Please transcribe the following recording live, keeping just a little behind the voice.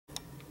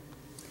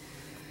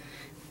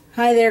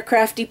Hi there,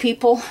 crafty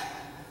people.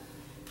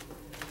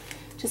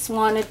 Just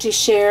wanted to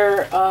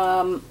share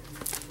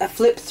a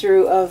flip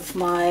through of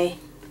my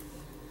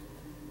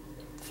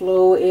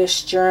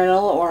flow-ish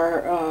journal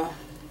or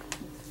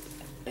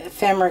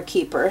ephemera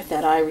keeper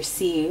that I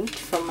received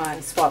from my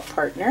swap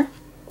partner.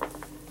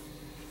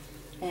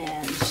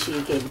 And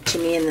she gave it to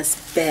me in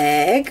this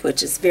bag,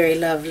 which is very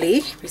lovely,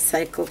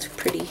 recycled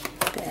pretty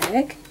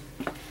bag.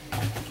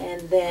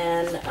 And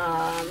then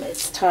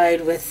it's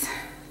tied with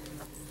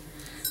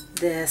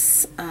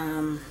this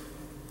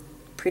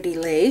pretty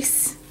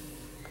lace,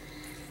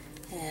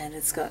 and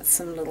it's got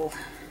some little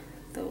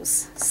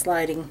those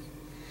sliding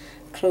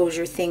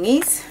closure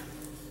thingies.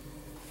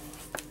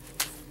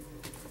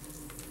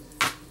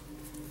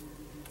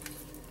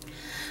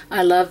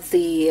 I love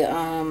the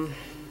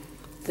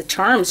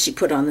charms she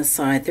put on the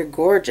side. They're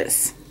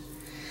gorgeous.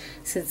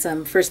 Since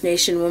I'm a First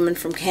Nation woman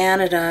from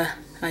Canada,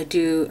 I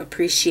do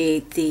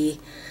appreciate the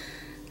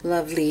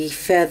lovely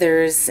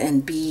feathers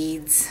and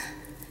beads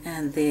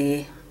and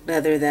the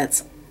leather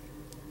that's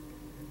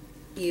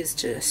used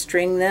to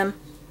string them.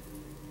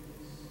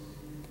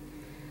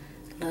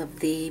 Love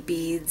the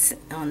beads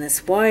on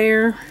this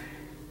wire,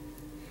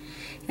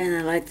 and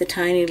I like the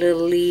tiny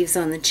little leaves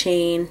on the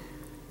chain.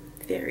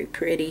 Very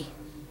pretty.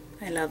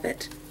 I love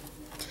it.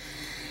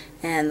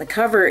 And the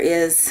cover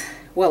is,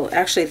 well,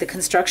 actually the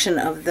construction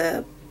of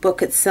the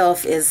book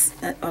itself is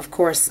of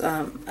course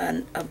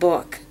a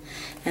book,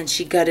 and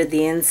she gutted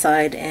the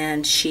inside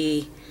and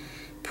she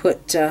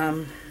put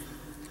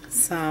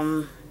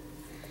some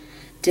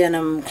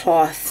denim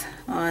cloth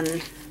on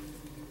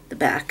the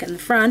back and the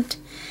front,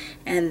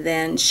 and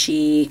then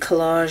she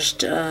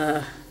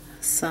collaged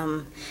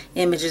some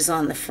images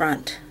on the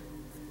front,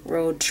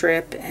 road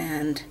trip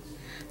and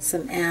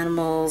some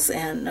animals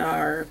and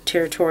our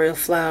territorial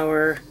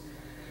flower,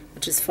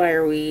 which is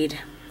fireweed,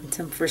 and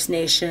some First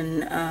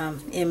Nation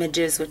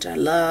images, which I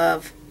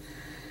love,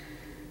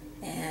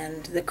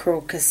 and the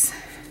crocus.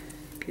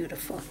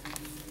 Beautiful.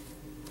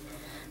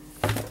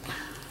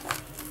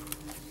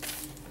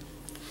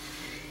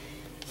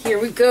 Here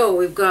we go.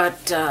 We've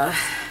got a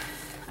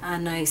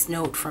nice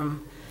note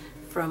from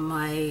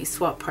my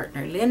swap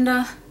partner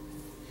Linda,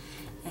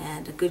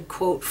 and a good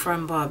quote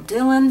from Bob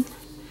Dylan.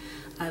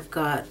 I've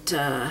got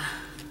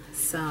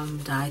some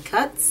die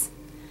cuts,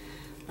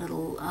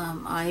 little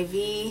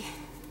ivy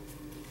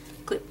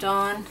clipped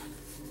on,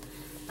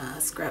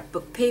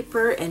 scrapbook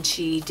paper, and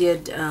she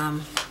did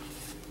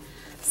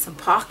some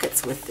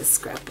pockets with this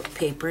scrapbook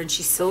paper, and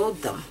she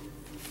sewed them,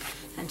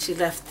 and she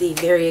left the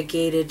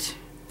variegated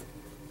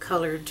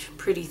colored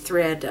pretty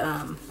thread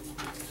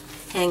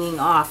hanging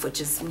off, which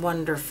is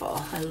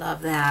wonderful. I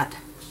love that.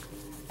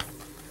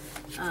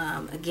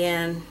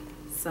 Again,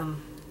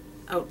 some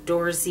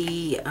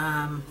outdoorsy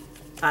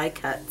die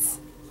cuts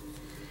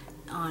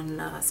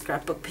on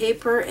scrapbook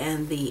paper,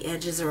 and the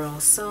edges are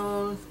all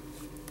sewn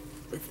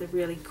with a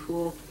really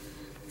cool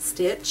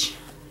stitch,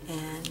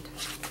 and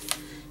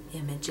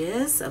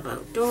images of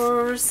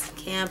outdoors,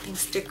 camping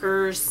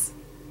stickers.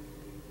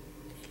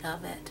 I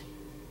love it.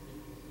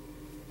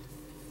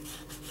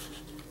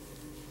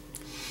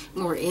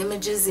 More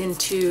images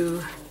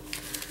into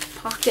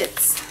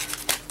pockets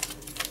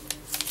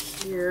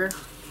here,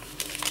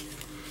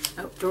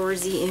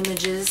 outdoorsy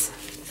images.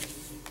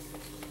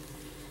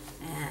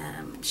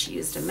 She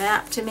used a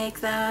map to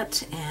make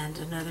that, and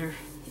another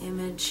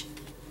image.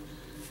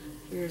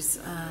 Here's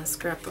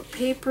scrapbook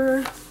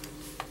paper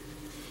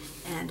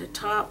and a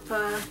top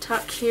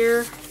tuck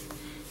here,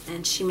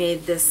 and she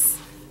made this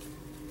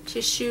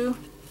tissue,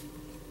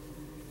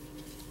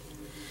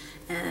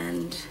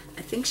 and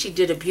I think she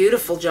did a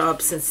beautiful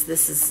job, since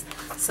this is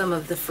some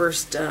of the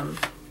first,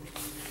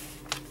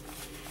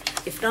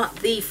 if not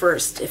the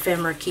first,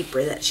 ephemera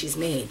keeper that she's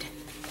made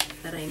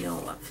that I know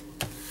of.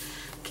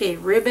 Okay,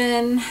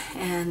 ribbon,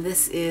 and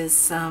this is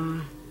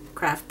some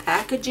craft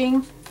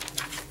packaging.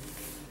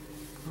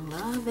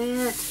 Love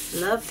it.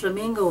 Love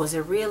flamingos.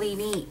 They're really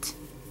neat.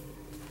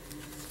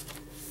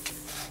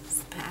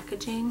 It's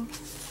packaging.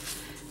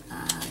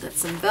 Got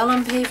some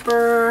vellum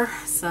paper,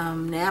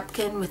 some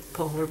napkin with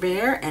polar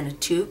bear and a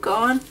toque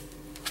on.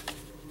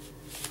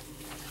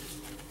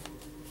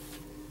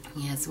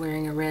 Yes,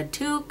 wearing a red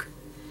toque.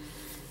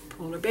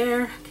 Polar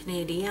bear,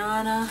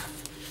 Canadiana.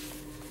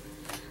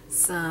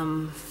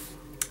 Some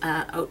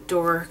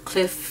outdoor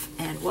cliff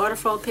and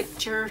waterfall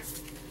picture.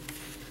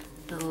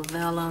 Little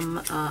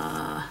vellum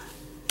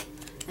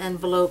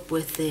envelope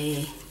with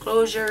a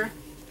closure.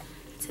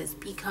 It says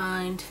 "Be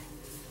kind."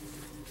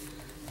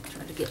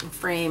 Try to get in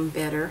frame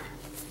better.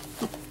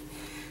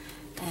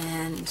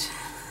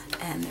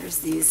 and there's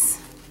these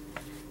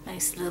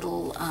nice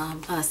little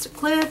plastic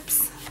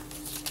clips,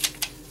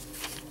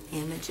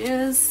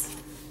 images,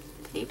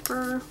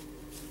 paper,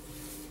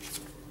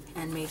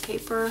 handmade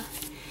paper.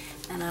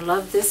 And I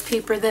love this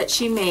paper that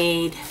she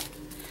made.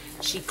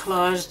 She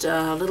collaged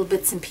little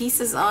bits and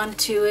pieces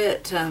onto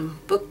it,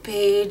 book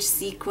page,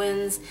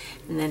 sequins,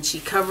 and then she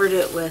covered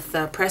it with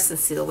press and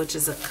seal, which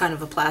is a kind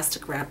of a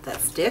plastic wrap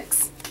that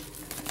sticks.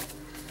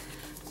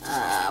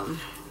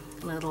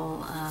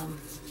 Little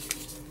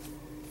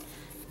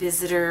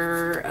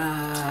visitor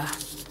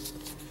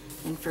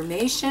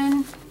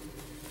information,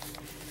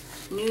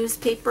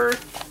 newspaper,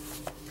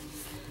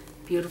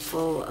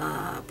 beautiful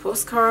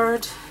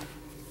postcard,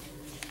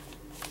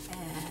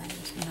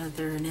 and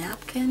another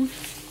napkin,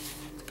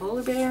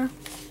 polar bear.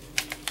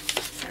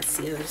 That's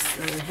the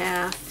other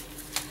half.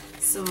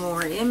 Some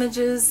more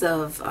images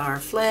of our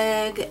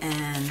flag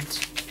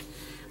and,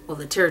 well,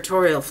 the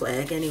territorial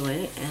flag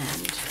anyway,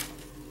 and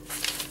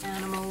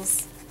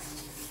animals.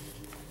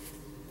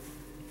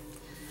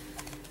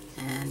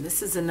 And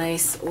this is a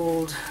nice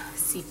old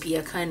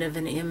sepia kind of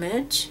an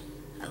image.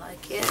 I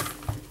like it.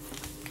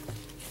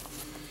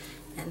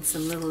 And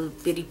some little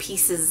bitty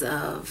pieces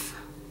of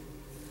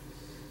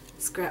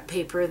scrap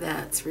paper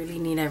that's really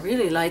neat. I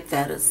really like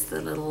that. It's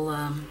the little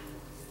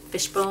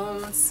fish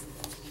bones.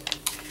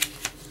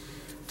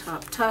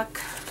 Top tuck.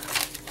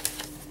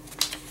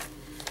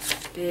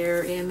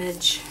 Bear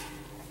image.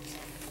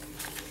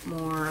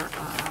 More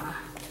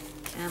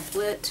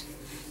pamphlet.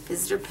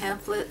 Visitor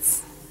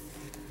pamphlets.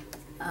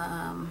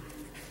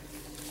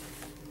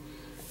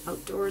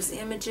 Outdoors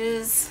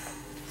images.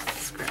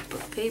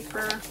 Scrapbook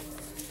paper.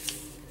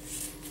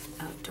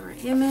 Outdoor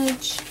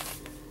image.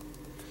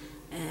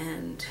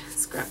 And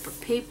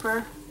scrapbook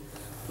paper.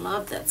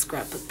 Love that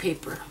scrapbook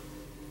paper.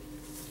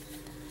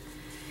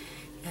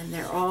 And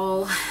they're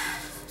all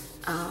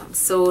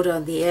sewed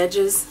on the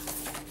edges.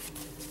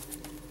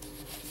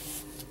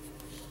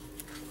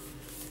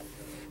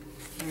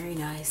 Very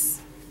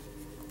nice.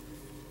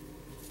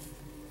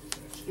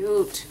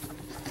 Cute.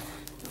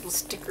 Little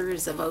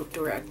stickers of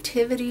outdoor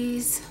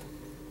activities.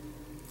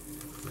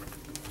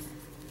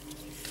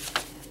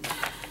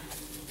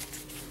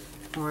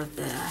 More of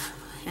the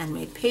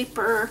handmade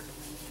paper.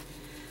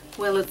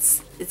 Well,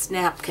 it's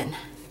napkin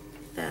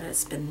that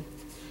has been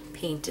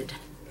painted.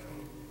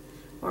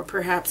 Or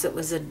perhaps it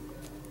was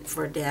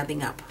for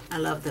dabbing up. I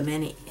love them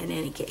in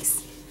any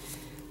case.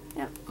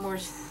 Yep,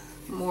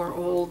 more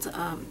old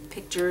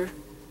picture.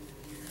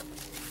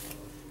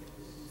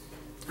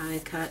 Die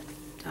cut.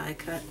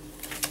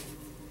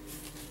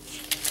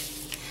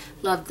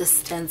 Love the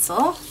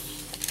stencil.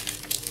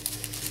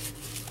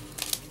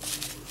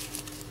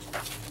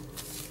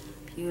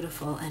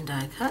 Beautiful, and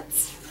die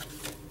cuts.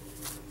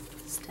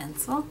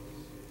 Stencil.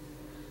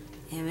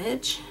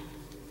 Image.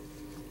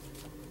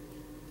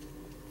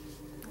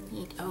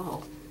 Neat.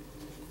 Oh.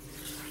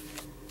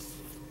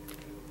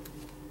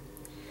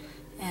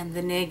 And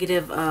the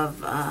negative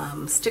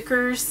of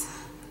stickers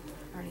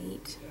are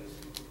neat.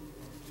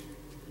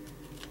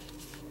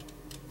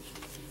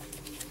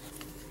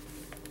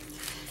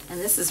 And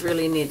this is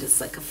really neat.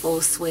 It's like a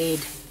faux suede.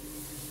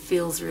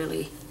 Feels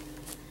really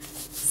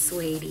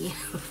suede-y.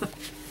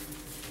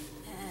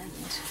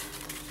 And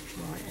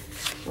more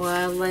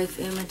wildlife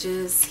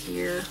images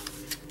here.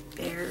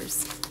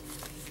 Bears.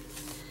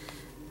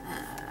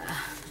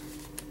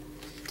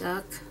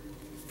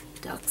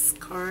 Ducks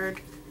card.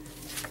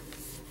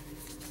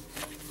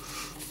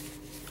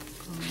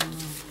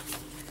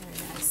 Very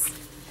nice.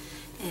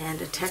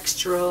 And a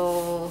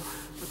textural,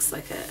 looks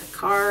like a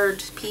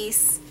card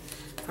piece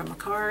from a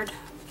card.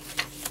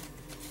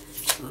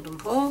 Totem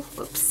pole.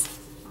 Whoops.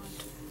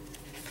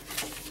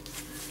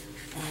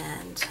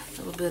 And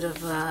a little bit of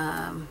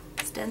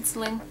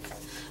stenciling.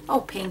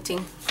 Oh,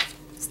 painting.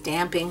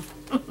 Stamping.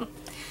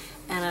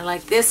 And I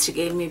like this. She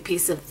gave me a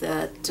piece of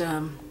that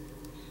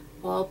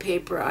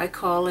wallpaper. I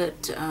call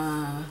it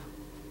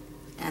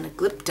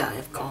anaglypta,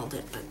 I've called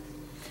it, but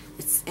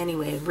it's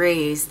anyway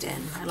raised,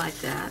 and I like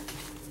that.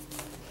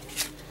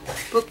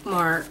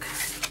 Bookmark,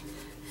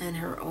 and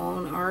her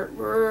own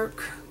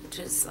artwork, which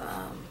is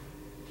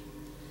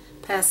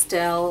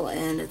pastel,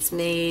 and it's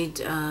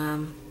made,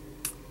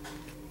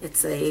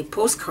 it's a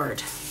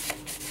postcard.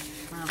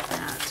 Love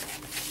that.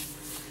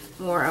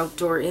 More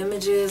outdoor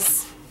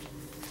images.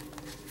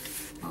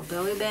 More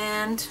belly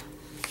band.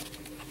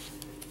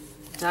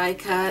 Die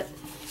cut.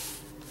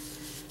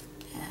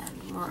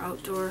 And more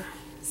outdoor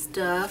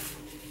stuff.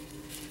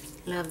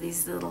 Love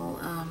these little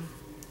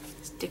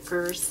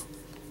stickers.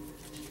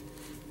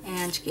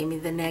 And she gave me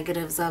the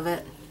negatives of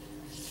it.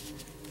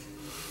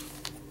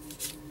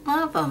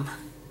 Love them.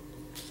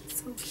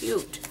 So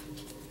cute.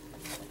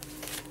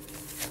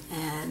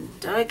 And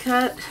die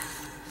cut.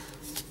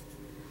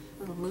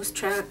 Little moose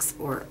tracks,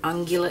 or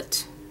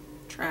ungulate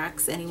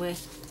tracks anyway.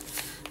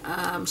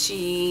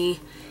 She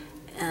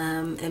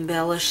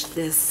embellished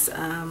this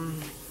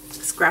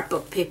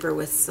scrapbook paper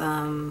with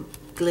some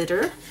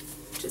glitter,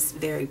 which is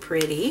very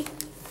pretty.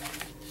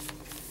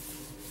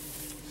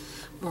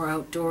 More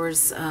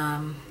outdoors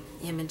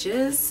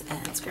images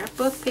and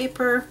scrapbook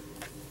paper.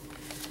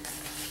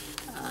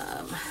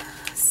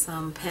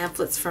 Some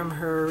pamphlets from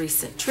her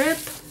recent trip,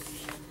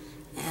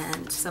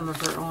 and some of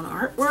her own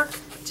artwork,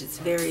 which is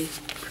very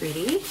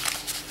pretty.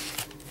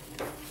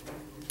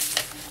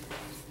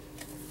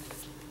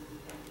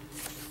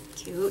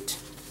 Cute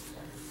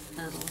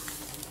little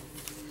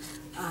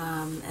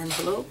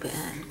envelope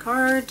and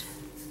card.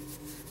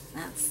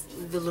 That's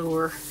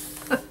velour.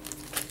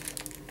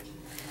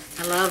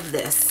 I love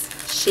this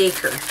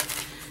shaker.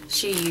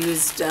 She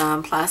used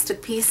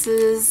plastic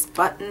pieces,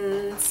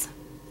 buttons,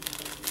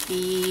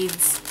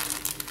 beads,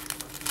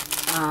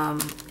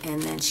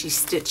 and then she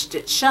stitched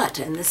it shut.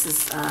 And this is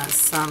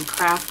some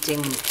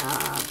crafting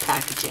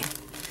packaging.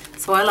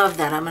 So I love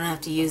that. I'm going to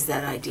have to use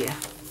that idea.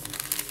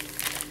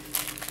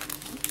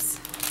 Oops.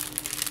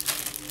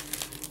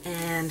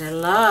 And I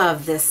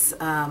love this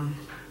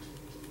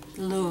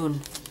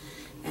loon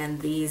and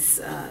these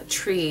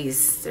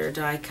trees. They're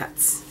die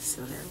cuts,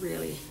 so they're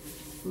really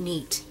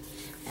neat.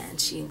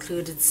 And she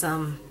included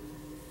some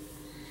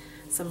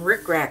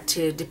rickrack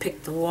to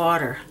depict the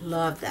water.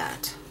 Love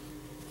that.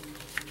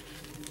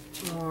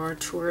 More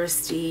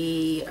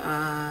touristy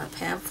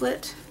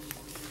pamphlet.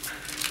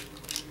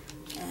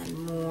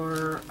 And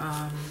more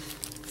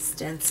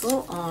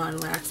stencil on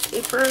wax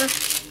paper.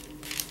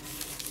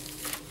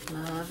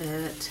 Love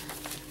it.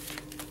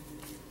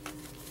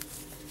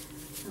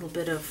 A little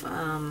bit of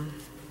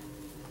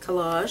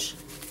collage.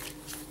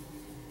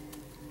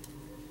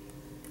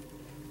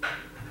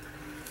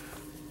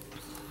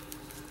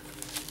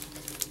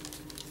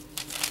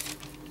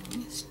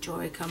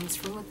 Joy comes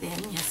from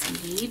within. Yes,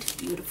 indeed.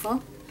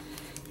 Beautiful.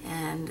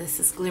 And this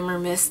is Glimmer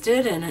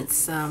Misted, and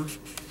it's an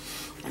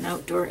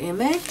outdoor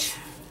image.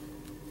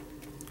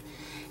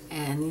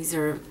 And these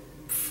are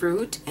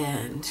fruit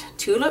and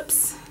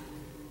tulips.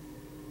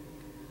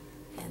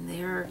 And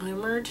they are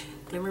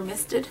glimmer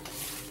misted.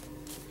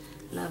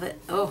 Love it.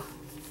 Oh,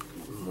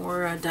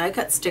 more die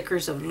cut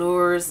stickers of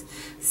lures,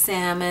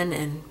 salmon,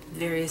 and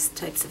various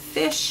types of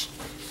fish.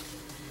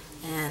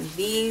 And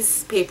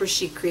these papers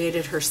she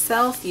created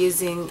herself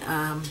using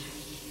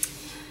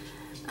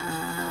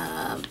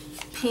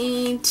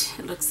paint.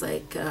 It looks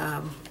like,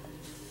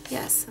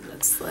 yes, it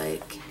looks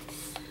like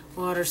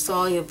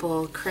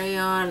water-soluble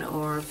crayon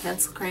or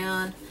pencil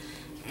crayon,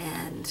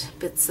 and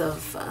bits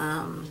of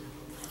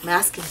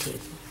masking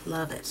tape.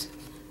 Love it.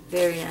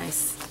 Very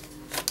nice.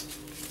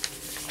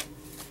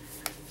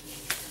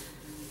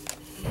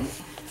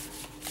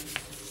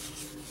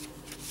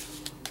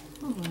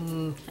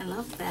 I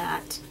love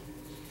that.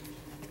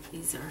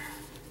 These are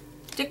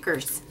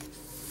stickers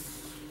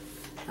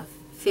of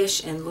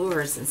fish and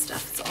lures and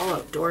stuff. It's all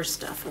outdoor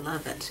stuff. I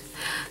love it.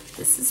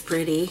 This is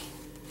pretty.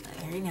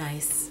 Very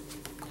nice.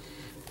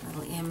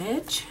 Little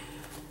image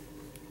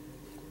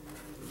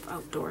of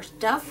outdoor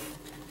stuff.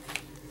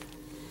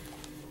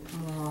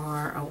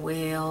 More a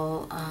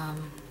whale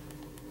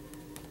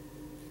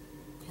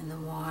in the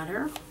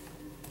water.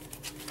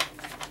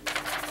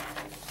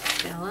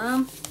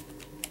 Vellum.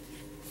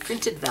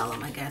 Printed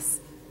vellum, I guess.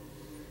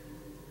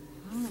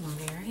 Oh,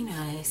 very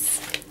nice.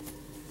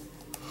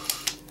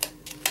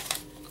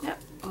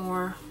 Yep,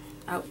 more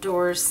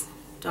outdoors.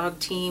 Dog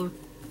team.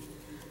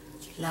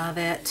 Love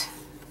it.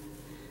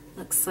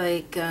 Looks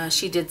like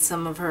she did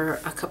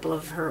a couple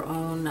of her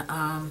own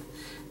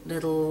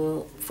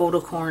little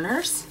photo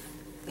corners.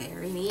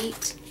 Very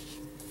neat.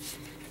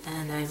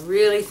 And I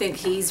really think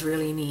he's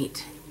really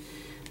neat.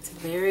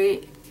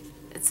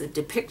 It's a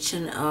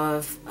depiction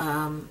of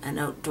an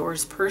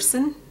outdoors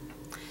person.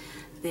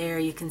 There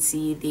you can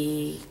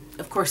see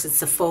of course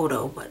it's a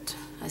photo, but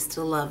I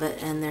still love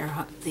it. And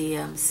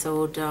the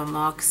sewed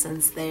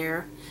moccasins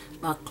there,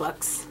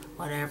 mucklucks,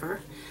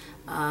 whatever.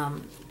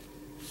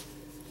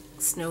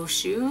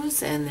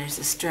 Snowshoes, and there's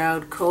a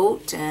Stroud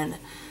coat and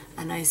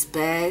a nice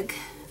bag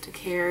to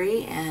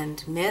carry,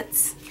 and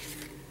mitts.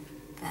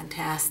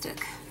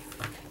 Fantastic.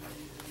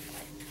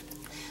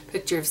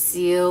 Picture of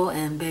seal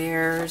and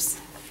bears.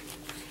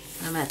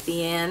 I'm at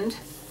the end.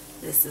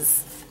 This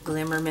is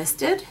Glimmer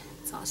Misted.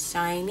 It's all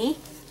shiny.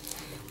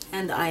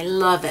 And I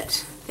love it.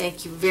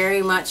 Thank you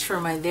very much for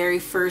my very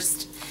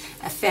first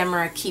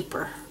ephemera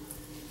keeper.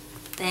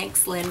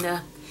 Thanks,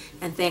 Linda.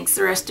 And thanks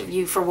the rest of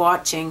you for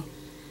watching.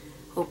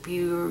 Hope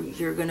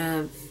you're going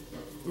to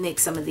make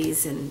some of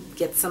these and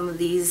get some of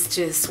these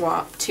to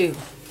swap too.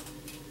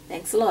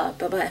 Thanks a lot.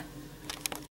 Bye-bye.